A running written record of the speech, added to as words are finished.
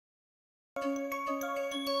Hello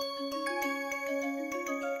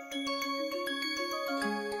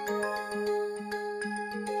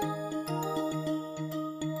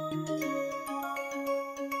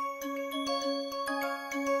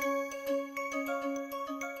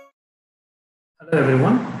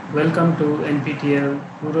everyone, welcome to NPTEL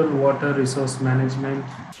Rural Water Resource Management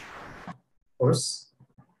course.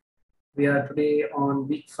 We are today on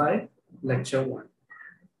week 5, lecture 1.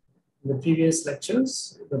 In the previous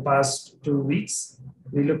lectures, the past 2 weeks,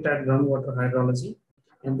 we looked at groundwater hydrology,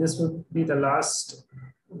 and this will be the last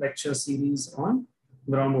lecture series on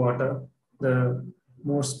groundwater, the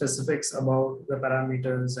more specifics about the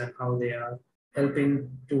parameters and how they are helping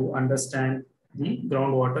to understand the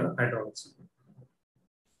groundwater hydrology.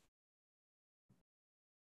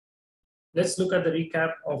 Let's look at the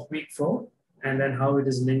recap of week 4 and then how it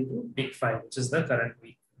is linked to week 5, which is the current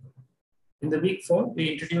week. In the week 4,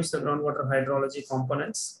 we introduced the groundwater hydrology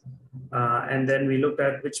components, and then we looked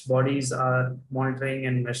at which bodies are monitoring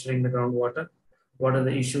and measuring the groundwater, what are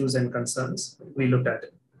the issues and concerns. We looked at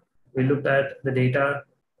it. We looked at the data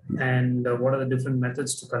and what are the different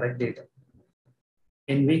methods to collect data.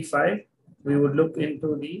 In week 5, we would look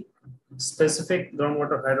into the specific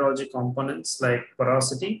groundwater hydrology components like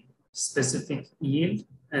porosity, specific yield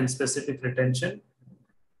and specific retention,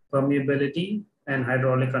 permeability and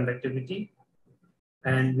hydraulic conductivity.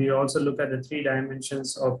 And we also look at the 3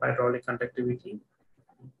 dimensions of hydraulic conductivity.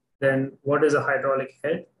 Then what is a hydraulic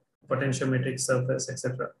head, potentiometric surface,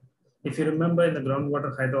 etc. If you remember in the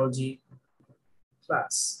groundwater hydrology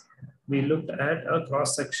class, we looked at a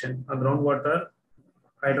cross-section, a groundwater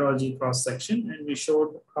hydrology cross-section, and we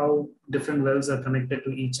showed how different wells are connected to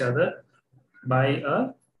each other by a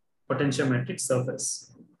potentiometric surface.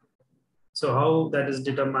 So how that is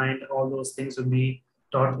determined, all those things will be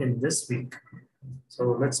taught in this week.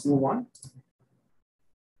 So let's move on.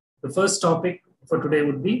 The first topic for today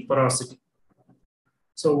would be porosity.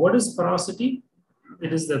 So what is porosity?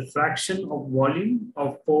 It is the fraction of volume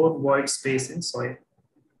of pore void space in soil.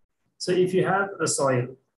 So if you have a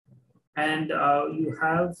soil and you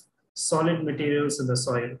have solid materials in the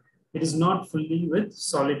soil, it is not fully with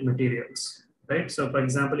solid materials. Right? So for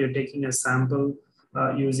example, you're taking a sample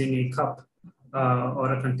using a cup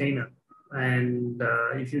or a container. And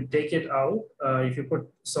if you take it out, if you put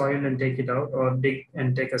soil and take it out or dig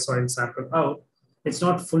and take a soil sample out, it's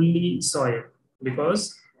not fully soil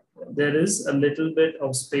because there is a little bit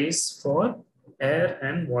of space for air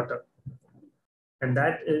and water. And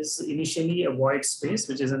that is initially a void space,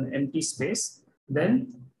 which is an empty space.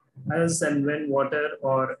 Then as and when water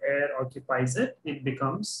or air occupies it, it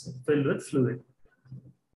becomes filled with fluid.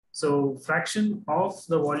 So fraction of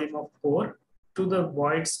the volume of pore to the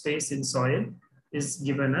void space in soil is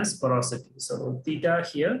given as porosity. So theta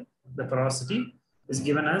here, the porosity, is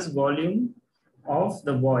given as volume of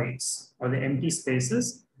the voids or the empty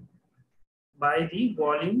spaces by the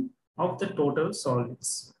volume of the total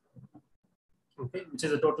solids, okay, which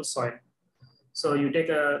is the total soil. So you take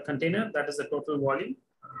a container, that is the total volume,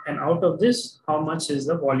 and out of this, how much is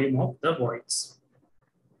the volume of the voids?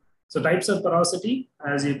 So types of porosity,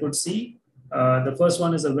 as you could see, the first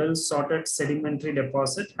one is a well-sorted sedimentary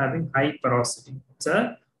deposit having high porosity. It's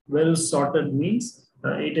a well-sorted means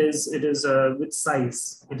it is with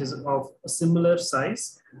size. It is of a similar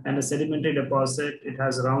size, and a sedimentary deposit, it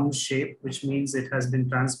has round shape, which means it has been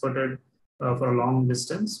transported for a long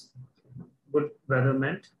distance. Good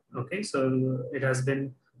weatherment. Okay, so it has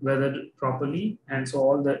been weathered properly, and so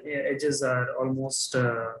all the edges are almost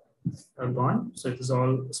gone. So it is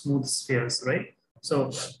all smooth spheres, right?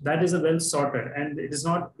 So that is a well sorted, and it is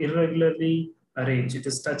not irregularly arranged. It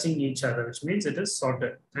is touching each other, which means it is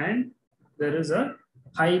sorted, and there is a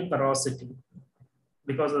high porosity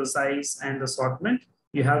because of the size and the assortment.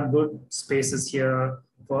 You have good spaces here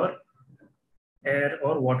for air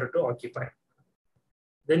or water to occupy.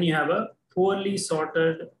 Then you have a poorly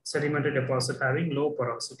sorted sedimentary deposit having low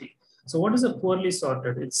porosity. So what is a poorly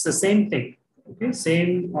sorted? It's the same thing, okay?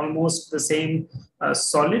 Same, almost the same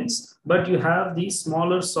solids, but you have these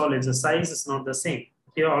smaller solids. The size is not the same.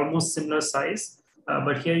 Here almost similar size,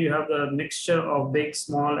 but here you have the mixture of big,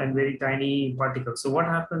 small, and very tiny particles. So what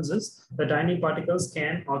happens is the tiny particles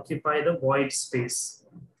can occupy the void space,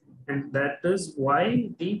 and that is why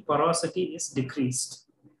the porosity is decreased.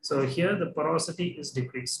 So here the porosity is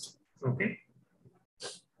decreased, okay?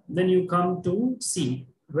 Then you come to C,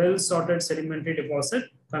 well-sorted sedimentary deposit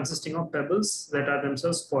consisting of pebbles that are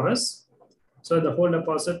themselves porous. So the whole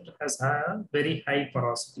deposit has a very high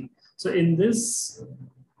porosity. So in this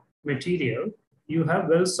material, you have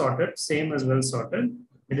well-sorted, same as well-sorted.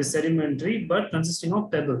 It is sedimentary, but consisting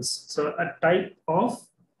of pebbles. So a type of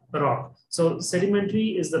rock. So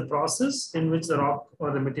sedimentary is the process in which the rock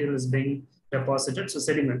or the material is being deposited. So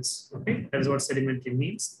sediments, okay, that is what sedimentary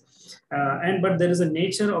means. But there is a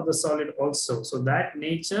nature of the solid also. So that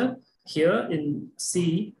nature here in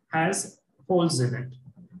C has holes in it.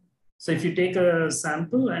 So if you take a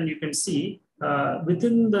sample and you can see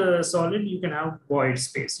within the solid, you can have void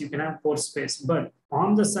space, you can have pore space, but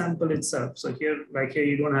on the sample itself, so here, like here,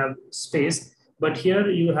 you don't have space, but here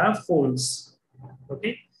you have holes,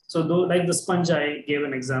 okay? So though, like the sponge, I gave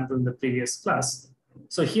an example in the previous class.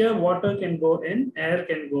 So here water can go in, air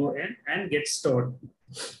can go in and get stored.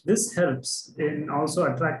 This helps in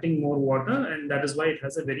also attracting more water, and that is why it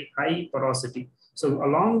has a very high porosity. So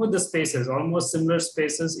along with the spaces, almost similar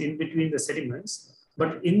spaces in between the sediments,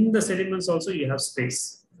 but in the sediments also you have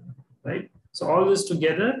space, right? So all this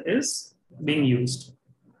together is being used.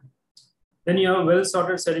 Then you have a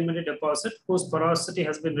well-sorted sedimentary deposit whose porosity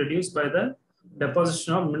has been reduced by the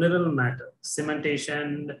deposition of mineral matter,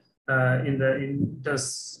 cementation in the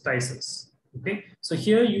interstices. Okay, so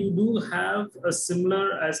here you do have a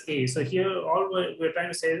similar as A. So here all we're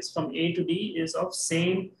trying to say is from A to D is of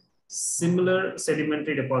same similar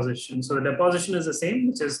sedimentary deposition. So the deposition is the same,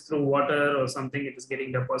 which is through water or something, it is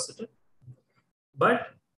getting deposited. But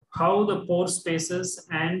how the pore spaces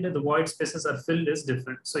and the void spaces are filled is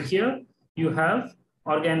different. So here you have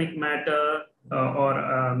organic matter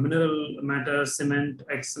or mineral matter, cement,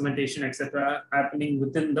 cementation, etc., happening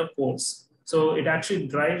within the pores. So it actually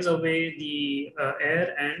drives away the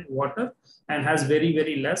air and water and has very,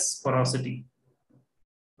 very less porosity.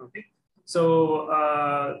 Okay.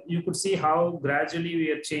 So you could see how gradually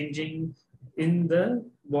we are changing in the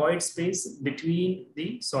void space between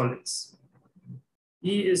the solids.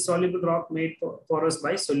 E is soluble rock made porous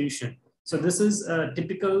by solution. So this is a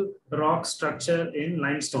typical rock structure in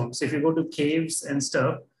limestone. So if you go to caves and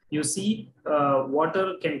stuff, you see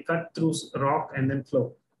water can cut through rock and then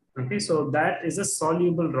flow. Okay, so that is a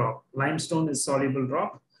soluble rock. Limestone is soluble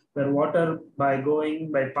rock, where water by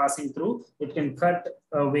passing through, it can cut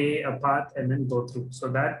away a path and then go through. So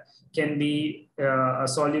that can be a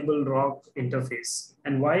soluble rock interface.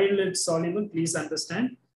 And while it's soluble, please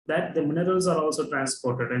understand that the minerals are also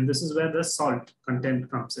transported. And this is where the salt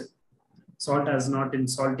content comes in. Salt is not in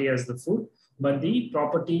salty as the food, but the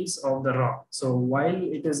properties of the rock. So while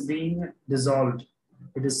it is being dissolved,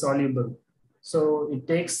 it is soluble. So it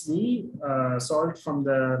takes the salt from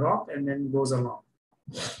the rock and then goes along.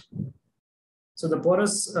 So the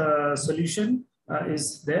porous solution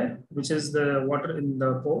is there, which is the water in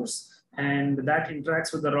the pores, and that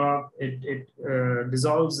interacts with the rock, it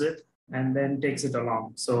dissolves it, and then takes it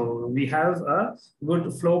along. So we have a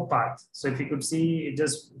good flow path. So if you could see, it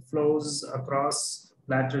just flows across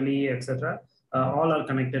laterally, etc. All are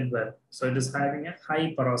connected well. So it is having a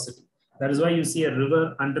high porosity. That is why you see a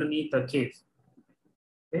river underneath a cave.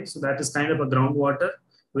 Okay, so that is kind of a groundwater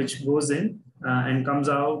which goes in and comes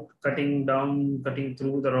out, cutting down, cutting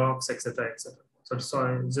through the rocks, etc., etc.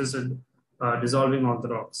 So it's just dissolving all the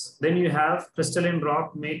rocks. Then you have crystalline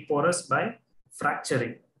rock made porous by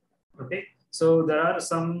fracturing. Okay, so there are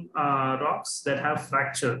some rocks that have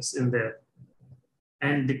fractures in there,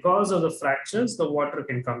 and because of the fractures, the water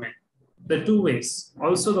can come in. The two ways.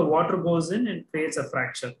 Also, the water goes in and creates a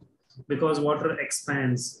fracture, because water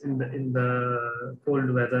expands in the cold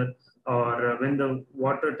weather, or when the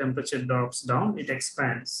water temperature drops down, it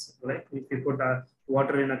expands. Right? If you put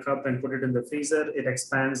water in a cup and put it in the freezer, it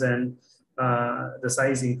expands and the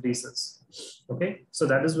size increases. Okay, so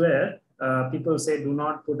that is where people say do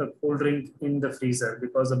not put a cold drink in the freezer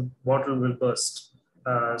because the bottle will burst.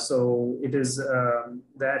 So it is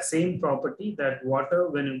that same property that water,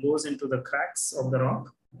 when it goes into the cracks of the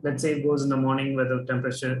rock, let's say it goes in the morning where the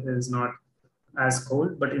temperature is not as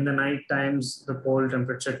cold, but in the night times, the cold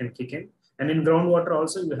temperature can kick in. And in groundwater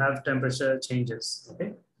also, you have temperature changes.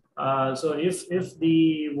 Okay. So if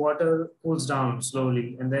the water cools down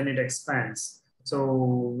slowly and then it expands. So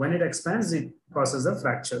when it expands, it causes the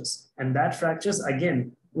fractures. And that fractures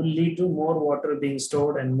again will lead to more water being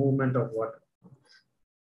stored and movement of water.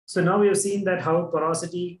 So now we have seen that how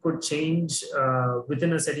porosity could change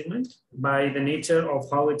within a sediment by the nature of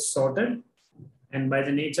how it's sorted and by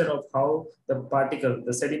the nature of how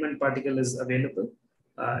the sediment particle is available,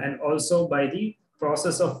 and also by the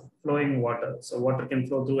process of flowing water. So water can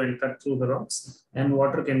flow through and cut through the rocks, and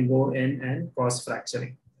water can go in and cause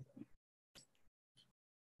fracturing.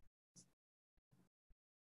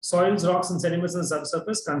 Soils, rocks, and sediments in the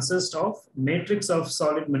subsurface consist of matrix of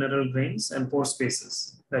solid mineral grains and pore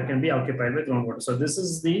spaces that can be occupied by groundwater. So this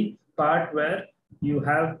is the part where you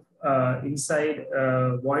have inside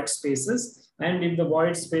void spaces, and if the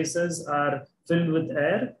void spaces are filled with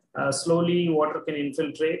air, slowly water can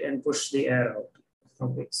infiltrate and push the air out.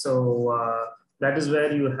 Okay, so that is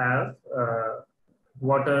where you have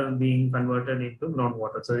water being converted into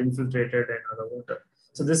groundwater, so infiltrated and other water.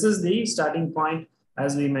 So this is the starting point,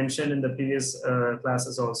 as we mentioned in the previous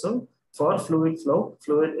classes also. For fluid flow,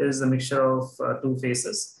 fluid is a mixture of two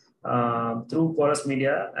phases through porous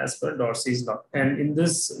media as per Dorsey's law. And in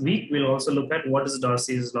this week, we'll also look at what is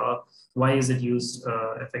Dorsey's law, why is it used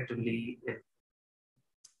effectively in.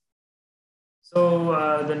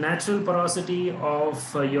 So the natural porosity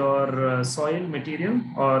of your soil material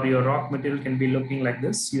or your rock material can be looking like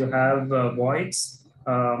this. You have voids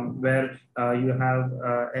where you have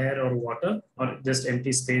air or water, or just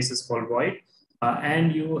empty space is called void,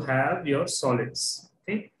 and you have your solids.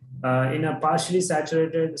 Okay, in a partially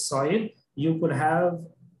saturated soil, you could have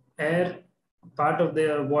air. Part of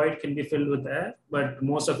the void can be filled with air, but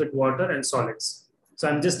most of it water and solids. So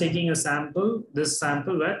I'm just taking a sample, this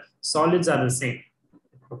sample where solids are the same,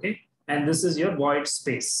 okay? And this is your void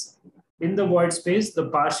space. In the void space, the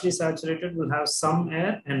partially saturated will have some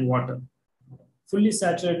air and water. Fully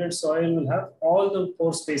saturated soil will have all the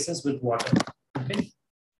pore spaces with water, okay?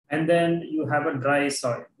 And then you have a dry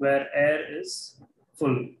soil where air is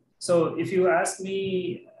full. So if you ask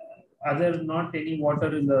me, are there not any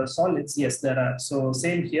water in the solids? Yes, there are. So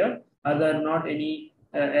same here. Are there not any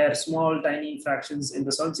air, small, tiny fractions in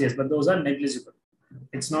the solids? Yes, but those are negligible.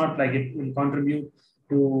 It's not like it will contribute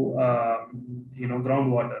to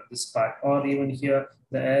groundwater, this part, or even here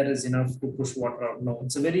the air is enough to push water out. No,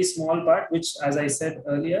 it's a very small part, which, as I said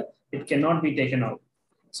earlier, it cannot be taken out.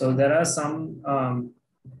 So there are some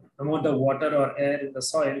amount of water or air in the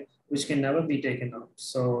soil which can never be taken out.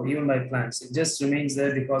 So even by plants, it just remains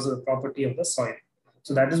there because of the property of the soil.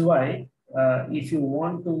 So that is why if you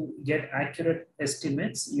want to get accurate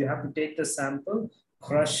estimates, you have to take the sample,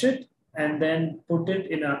 crush it, and then put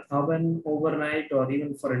it in an oven overnight or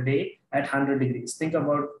even for a day at 100 degrees. Think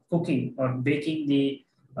about cooking or baking the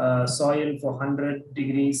soil for 100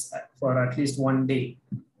 degrees for at least one day.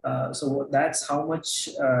 So that's how much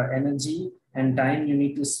energy and time you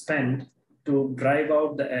need to spend to drive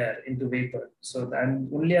out the air into vapor. So then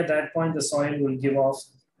only at that point, the soil will give off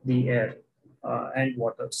the air and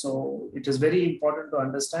water. So it is very important to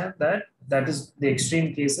understand that that is the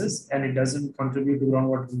extreme cases and it doesn't contribute to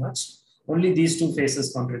groundwater much. Only these two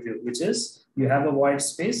phases contribute, which is you have a void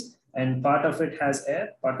space and part of it has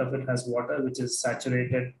air, part of it has water, which is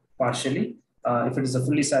saturated partially. If it is a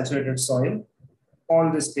fully saturated soil,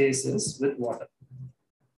 all the space is with water.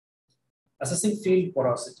 Assessing field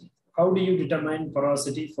porosity. How do you determine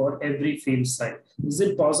porosity for every field site? Is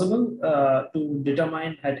it possible to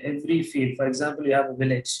determine at every field? For example, you have a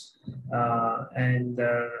village and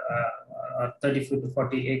there are 30 to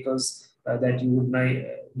 40 acres that you would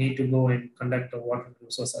need to go and conduct a water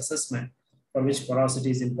resource assessment, for which porosity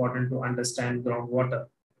is important to understand groundwater.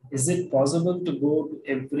 Is it possible to go to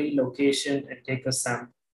every location and take a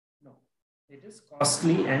sample? No, it is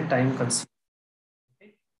costly and time consuming.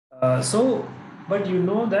 But you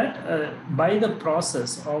know that by the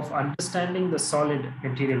process of understanding the solid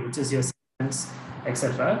material, which is your cements,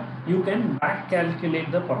 etc., you can back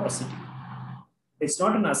calculate the porosity. It's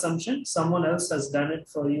not an assumption. Someone else has done it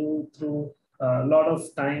for you through a lot of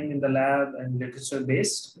time in the lab and literature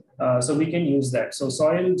based. So we can use that. So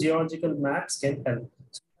soil geological maps can help.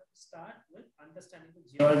 So we have to start with understanding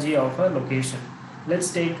the geology of a location.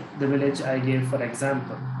 Let's take the village I gave for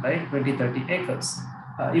example, right? 20-30 acres.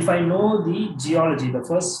 If I know the geology, the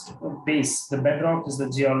first base, the bedrock is the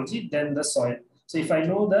geology, then the soil. So if I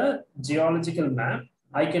know the geological map,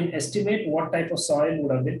 I can estimate what type of soil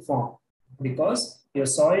would have been formed, because your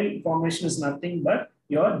soil formation is nothing but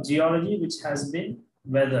your geology, which has been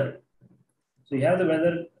weathered. So you have the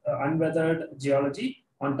weathered, unweathered geology.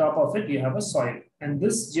 On top of it, you have a soil. And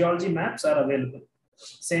this geology maps are available.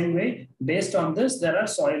 Same way, based on this, there are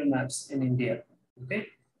soil maps in India. Okay.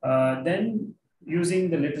 Then using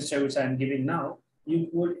the literature which I'm giving now, you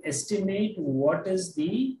would estimate what is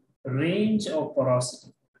the range of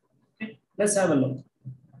porosity. Okay. Let's have a look.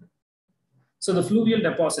 So the fluvial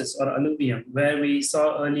deposits or alluvium, where we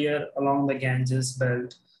saw earlier along the Ganges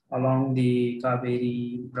belt, along the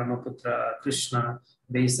Kaveri, Brahmaputra, Krishna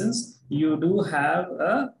basins, you do have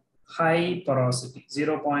a high porosity,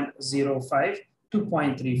 0.05 to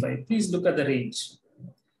 0.35. Please look at the range.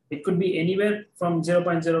 It could be anywhere from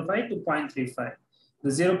 0.05 to 0.35. The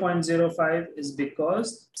 0.05 is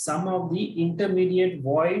because some of the intermediate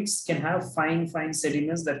voids can have fine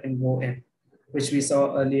sediments that can go in, which we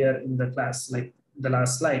saw earlier in the class, like the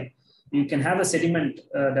last slide. You can have a sediment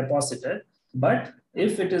deposited, but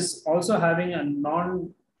if it is also having a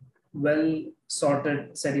non-well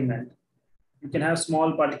sorted sediment. You can have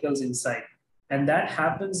small particles inside. And that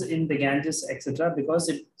happens in the Ganges, etc., because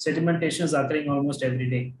sedimentation is occurring almost every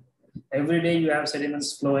day. Every day you have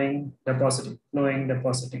sediments flowing, depositing, flowing,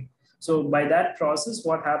 depositing. So by that process,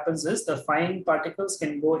 what happens is the fine particles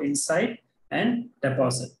can go inside and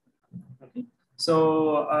deposit. Okay.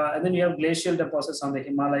 So, and then you have glacial deposits on the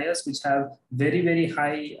Himalayas, which have very, very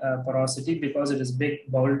high porosity because it is big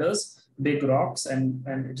boulders, big rocks, and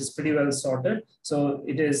it is pretty well sorted. So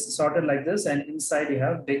it is sorted like this, and inside you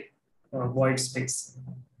have big void space.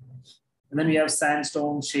 And then we have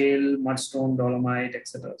sandstone, shale, mudstone, dolomite,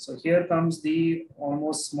 etc. So here comes the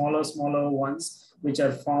almost smaller ones, which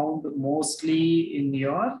are found mostly in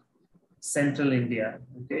your central India,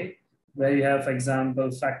 okay? Where you have, for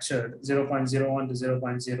example, fractured 0.01 to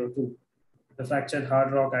 0.02. The fractured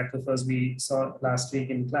hard rock aquifers we saw last week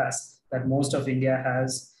in class, that most of India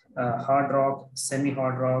has hard rock,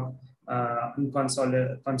 semi-hard rock,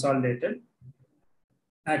 unconsolidated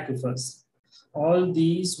aquifers. All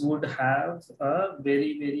these would have a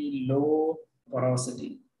very, very low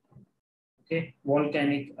porosity. Okay,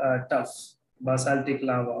 volcanic tuff, basaltic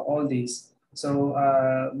lava, all these. So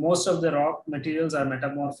most of the rock materials are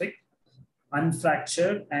metamorphic,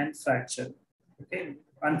 unfractured and fractured. Okay,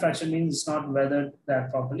 unfractured means it's not weathered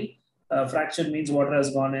that properly. Fractured means water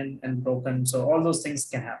has gone in and broken. So all those things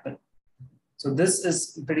can happen. So this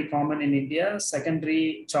is pretty common in India.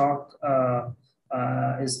 Secondary chalk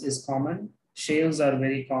is common. Shales are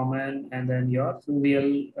very common, and then your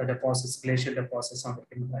fluvial deposits, glacial deposits on the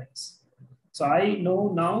Himalayas. So I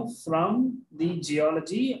know now from the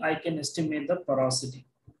geology, I can estimate the porosity.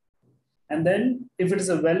 And then if it is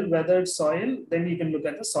a well-weathered soil, then you can look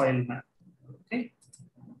at the soil map. Okay.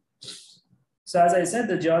 So as I said,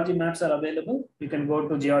 the geology maps are available. You can go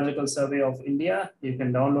to Geological Survey of India. You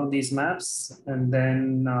can download these maps, and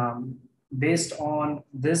then based on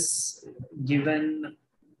this given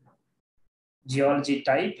geology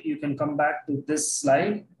type, you can come back to this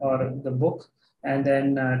slide or the book and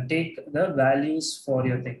then take the values for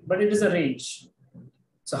your thing. But it is a range.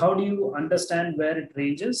 So how do you understand where it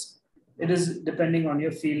ranges? It is depending on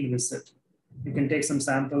your field visit. You can take some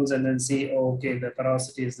samples and then see, oh, okay, the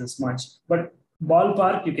porosity is this much. But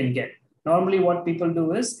ballpark you can get. Normally what people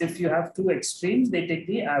do is, if you have two extremes, they take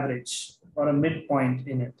the average or a midpoint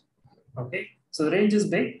in it. Okay, so the range is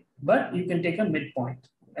big, but you can take a midpoint.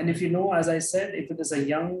 And if you know, as I said, if it is a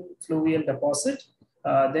young fluvial deposit,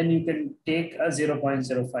 then you can take a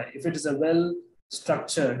 0.05. If it is a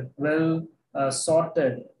well-structured,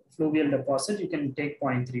 well-sorted fluvial deposit, you can take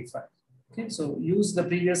 0.35. Okay, so use the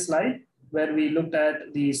previous slide where we looked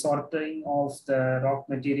at the sorting of the rock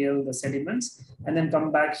material, the sediments, and then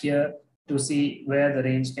come back here to see where the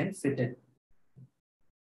range can fit in.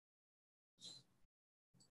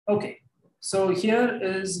 Okay. So here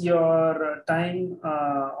is your time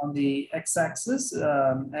on the x-axis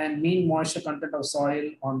and mean moisture content of soil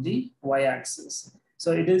on the y-axis.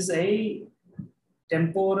 So it is a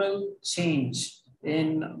temporal change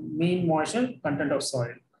in mean moisture content of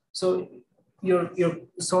soil. So your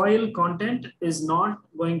soil content is not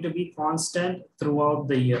going to be constant throughout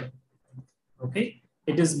the year. Okay,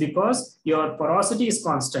 it is because your porosity is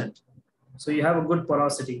constant. So you have a good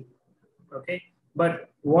porosity. Okay. But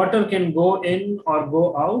water can go in or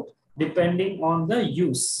go out depending on the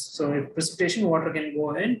use. So if precipitation, water can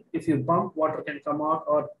go in. If you pump, water can come out,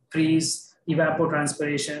 or freeze,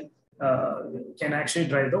 evapotranspiration can actually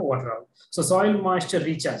drive the water out. So soil moisture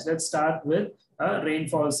recharge. Let's start with a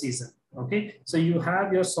rainfall season. Okay, so you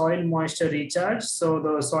have your soil moisture recharge. So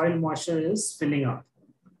the soil moisture is filling up.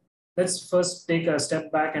 Let's first take a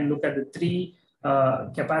step back and look at the three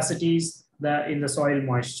capacities in the soil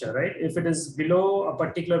moisture, right? If it is below a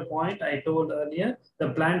particular point, I told earlier, the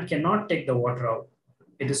plant cannot take the water out.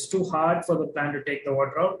 It is too hard for the plant to take the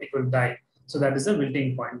water out, it will die. So that is a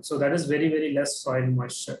wilting point. So that is very, very less soil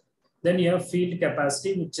moisture. Then you have field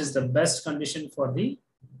capacity, which is the best condition for the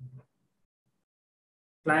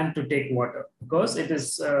plant to take water because it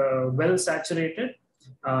is well saturated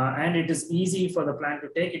and it is easy for the plant to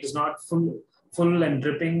take. It is not full and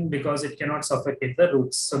dripping because it cannot suffocate the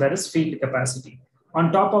roots. So that is field capacity. On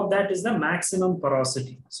top of that is the maximum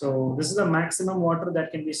porosity. So this is the maximum water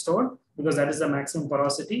that can be stored because that is the maximum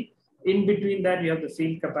porosity. In between that, you have the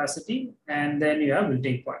field capacity and then you have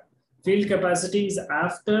wilting point. Field capacity is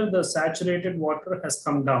after the saturated water has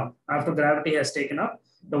come down, after gravity has taken up,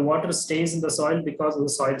 the water stays in the soil because of the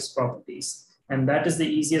soil's properties. And that is the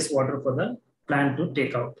easiest water for the plant to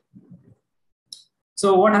take out.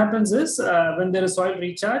 So what happens is when there is soil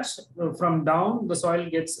recharge from down, the soil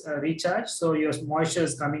gets recharged. So your moisture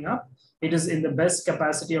is coming up. it is in the best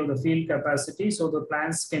capacity of the field capacity. So the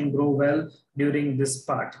plants can grow well during this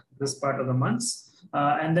part of the months.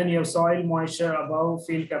 And then you have soil moisture above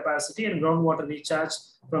field capacity and groundwater recharge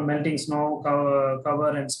from melting snow,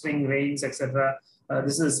 cover and spring rains, etc.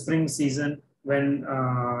 This is spring season when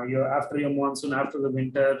after your monsoon, after the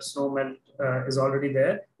winter, snow melt is already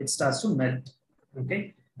there, it starts to melt.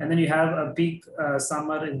 Okay, and then you have a peak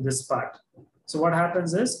summer in this part. So what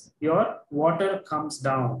happens is your water comes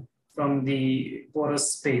down from the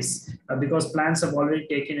porous space because plants have already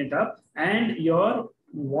taken it up, and your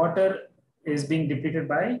water is being depleted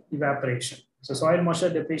by evaporation. So soil moisture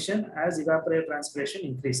depletion as evapotranspiration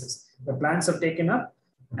increases. The plants have taken up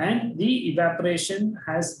and the evaporation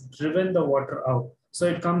has driven the water out. So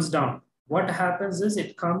it comes down. What happens is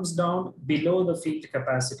it comes down below the field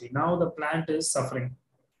capacity. Now the plant is suffering.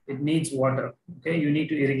 It needs water. Okay, you need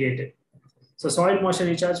to irrigate it. So soil moisture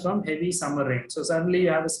recharge from heavy summer rain. So suddenly you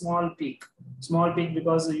have a small peak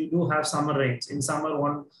because you do have summer rains. In summer,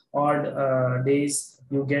 one odd days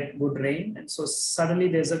you get good rain, and so suddenly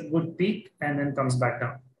there's a good peak and then comes back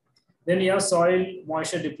down. Then you have soil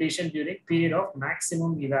moisture depletion during period of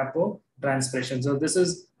maximum evapotranspiration. So this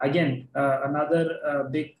is again another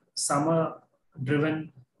big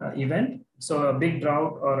summer-driven event. So a big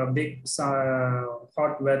drought or a big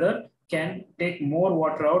hot weather can take more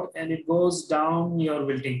water out and it goes down your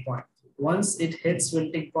wilting point. Once it hits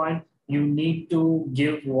wilting point, you need to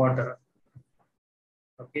give water.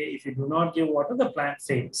 Okay, if you do not give water, the plant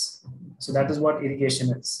fails. So that is what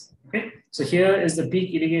irrigation is. Okay, so here is the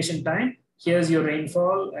peak irrigation time. Here's your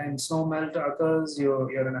rainfall and snow melt occurs.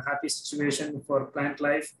 You're in a happy situation for plant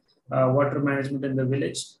life, water management in the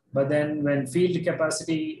village. But then when field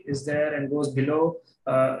capacity is there and goes below,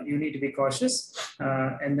 you need to be cautious.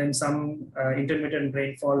 And then some intermittent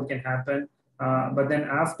rainfall can happen. But then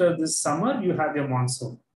after this summer, you have your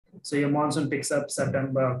monsoon. So your monsoon picks up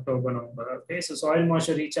September, October, November. Okay, so soil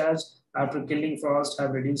moisture recharge after killing frost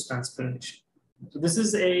have reduced transpiration. So this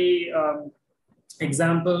is a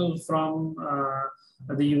example from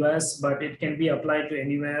the US, but it can be applied to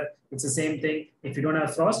anywhere. It's the same thing. If you don't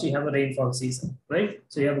have frost, you have a rainfall season, right?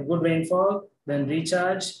 So you have a good rainfall, then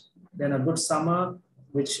recharge, then a good summer,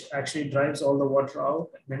 which actually drives all the water out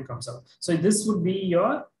and then comes out. So this would be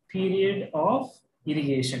your period of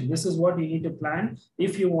irrigation. This is what you need to plan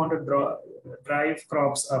if you want to drive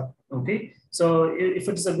crops up. Okay, so if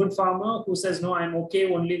it is a good farmer who says, no, I'm okay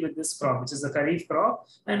only with this crop, which is the kharif crop,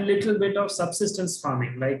 and little bit of subsistence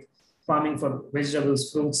farming, like farming for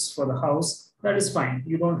vegetables, fruits for the house, that is fine.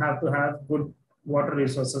 You don't have to have good water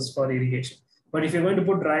resources for irrigation. But if you're going to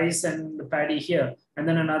put rice and paddy here, and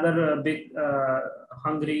then another big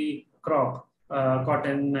hungry crop,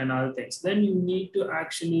 cotton and other things, then you need to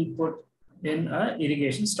actually put in an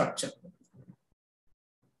irrigation structure.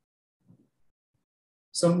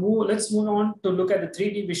 So let's move on to look at the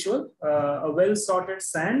 3D visual. A well-sorted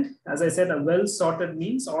sand. As I said, a well-sorted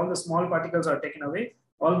means all the small particles are taken away,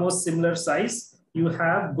 almost similar size. You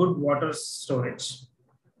have good water storage.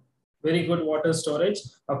 Very good water storage.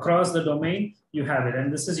 Across the domain, you have it.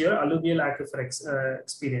 And this is your alluvial aquifer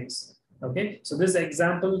experience. Okay, so this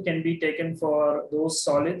example can be taken for those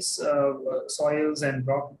solids, soils and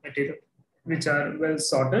rock material, which are well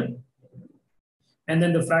sorted. And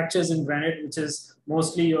then the fractures in granite, which is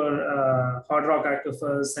mostly your hard rock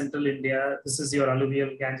aquifers, central India. This is your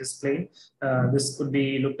alluvial Ganges plain. This could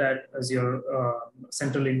be looked at as your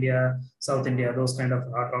central India, South India, those kind of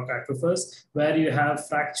hard rock aquifers, where you have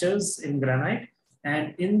fractures in granite.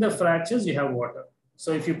 And in the fractures, you have water.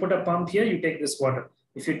 So if you put a pump here, you take this water.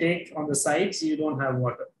 If you take on the sides, you don't have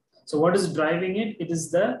water. So what is driving it? It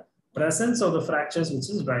is the presence of the fractures which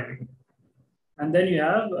is driving it. And then you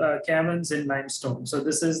have caverns in limestone. So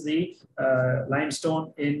this is the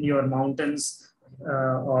limestone in your mountains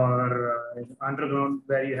or underground,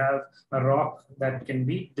 where you have a rock that can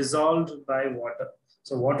be dissolved by water.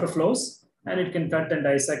 So water flows and it can cut and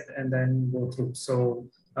dissect and then go through. So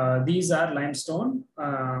these are limestone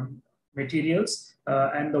materials,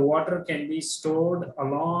 and the water can be stored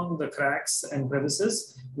along the cracks and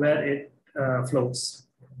crevices where it flows.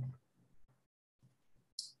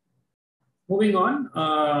 Moving on,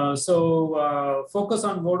 focus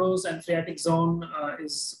on Vodos and phreatic zone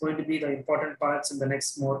is going to be the important parts in the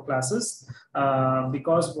next more classes,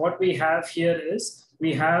 because what we have here is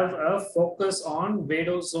we have a focus on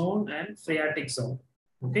Vado zone and phreatic zone.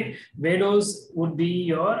 Okay, Vados would be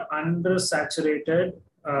your undersaturated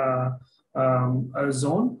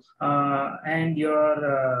zone, and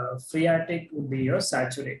your phreatic would be your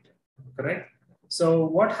saturated. Correct. So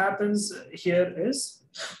what happens here is,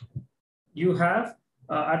 you have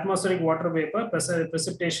atmospheric water vapor,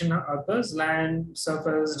 precipitation occurs, land,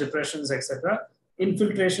 surface, depressions, etc.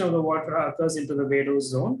 Infiltration of the water occurs into the vadose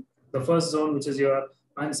zone, the first zone, which is your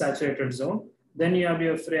unsaturated zone. Then you have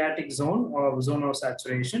your phreatic zone or zone of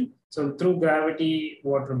saturation. So through gravity,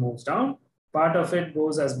 water moves down. Part of it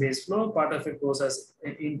goes as base flow, part of it goes as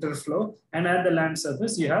interflow. And at the land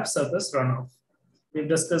surface, you have surface runoff. We've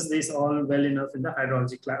discussed this all well enough in the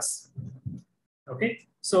hydrology class. Okay,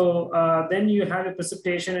 so then you have a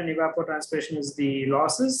precipitation and evapotranspiration is the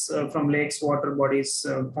losses from lakes, water bodies,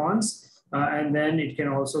 ponds, and then it can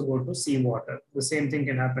also go to seawater. The same thing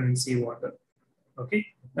can happen in seawater. Okay,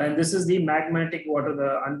 and this is the magmatic water.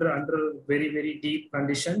 The under very deep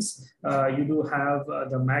conditions, you do have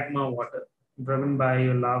the magma water driven by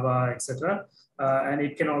lava, etc. And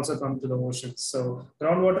it can also come to the oceans. So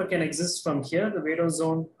groundwater can exist from here, the vadose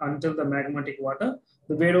zone, until the magmatic water.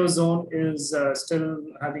 The vadose zone is still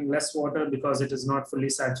having less water because it is not fully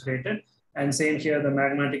saturated. And same here, the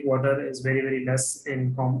magmatic water is very less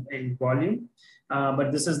in volume.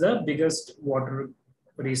 But this is the biggest water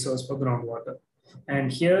resource for groundwater.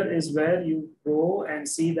 And here is where you go and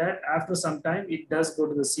see that after some time, it does go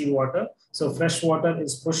to the seawater. So fresh water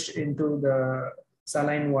is pushed into the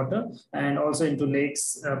saline water and also into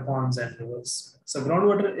lakes, ponds, and rivers. So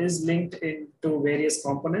groundwater is linked into various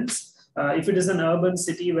components. If it is an urban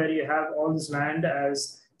city where you have all this land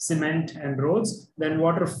as cement and roads, then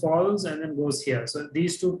water falls and then goes here. So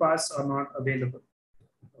these two parts are not available.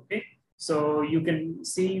 Okay, so you can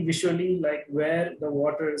see visually like where the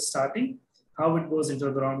water is starting, how it goes into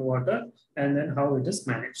the groundwater, and then how it is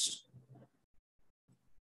managed.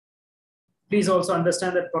 Please also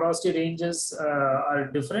understand that porosity ranges are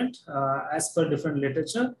different as per different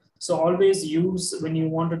literature. So always use, when you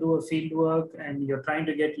want to do a field work and you're trying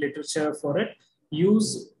to get literature for it,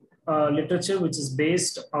 use literature which is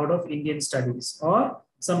based out of Indian studies, or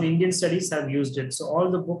some Indian studies have used it. So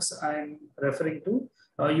all the books I'm referring to,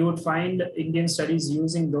 you would find Indian studies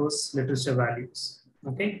using those literature values.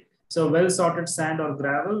 Okay, so well sorted sand or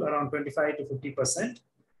gravel around 25 to 50%.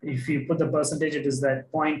 If you put the percentage, it is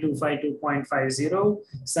that 0.25 to 0.50.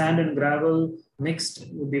 Sand and gravel mixed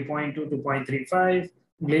would be 0.2 to 0.35.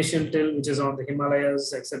 Glacial till, which is on the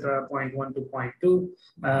Himalayas, etc., 0.1 to 0.2.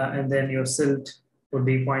 And then your silt would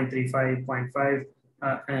be 0.35, 0.5.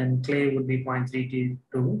 And clay would be 0.32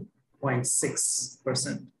 to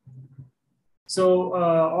 0.6%. So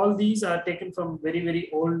all these are taken from very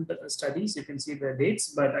old studies. You can see the dates,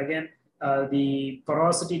 but again, the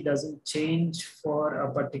porosity doesn't change for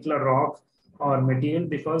a particular rock or material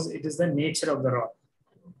because it is the nature of the rock.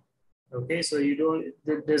 Okay, so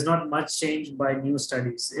there's not much change by new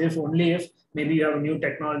studies. If maybe you have a new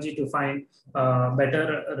technology to find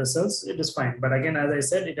better results, it is fine. But again, as I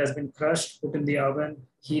said, it has been crushed, put in the oven,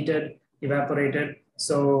 heated, evaporated.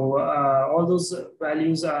 So all those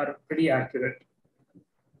values are pretty accurate.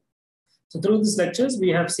 So through these lectures, we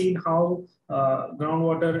have seen how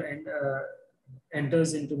groundwater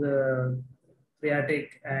enters into the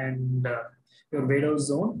phreatic and your vadose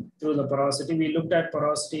zone through the porosity. We looked at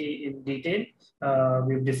porosity in detail.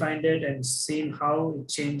 We've defined it and seen how it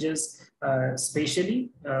changes spatially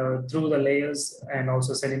through the layers and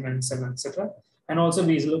also sediments and etc. And also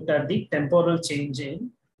we looked at the temporal change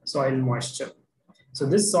in soil moisture. So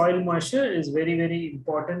this soil moisture is very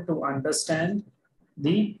important to understand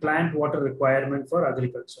the plant water requirement for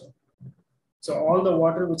agriculture. So all the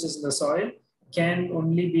water which is in the soil can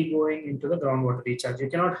only be going into the groundwater recharge. You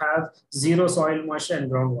cannot have zero soil moisture and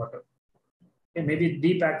groundwater. Okay, maybe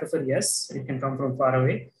deep aquifer, yes, it can come from far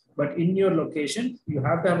away, but in your location, you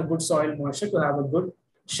have to have a good soil moisture to have a good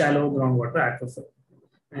shallow groundwater aquifer.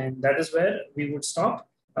 And that is where we would stop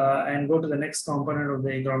and go to the next component of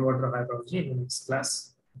the groundwater hydrology in the next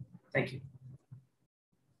class. Thank you.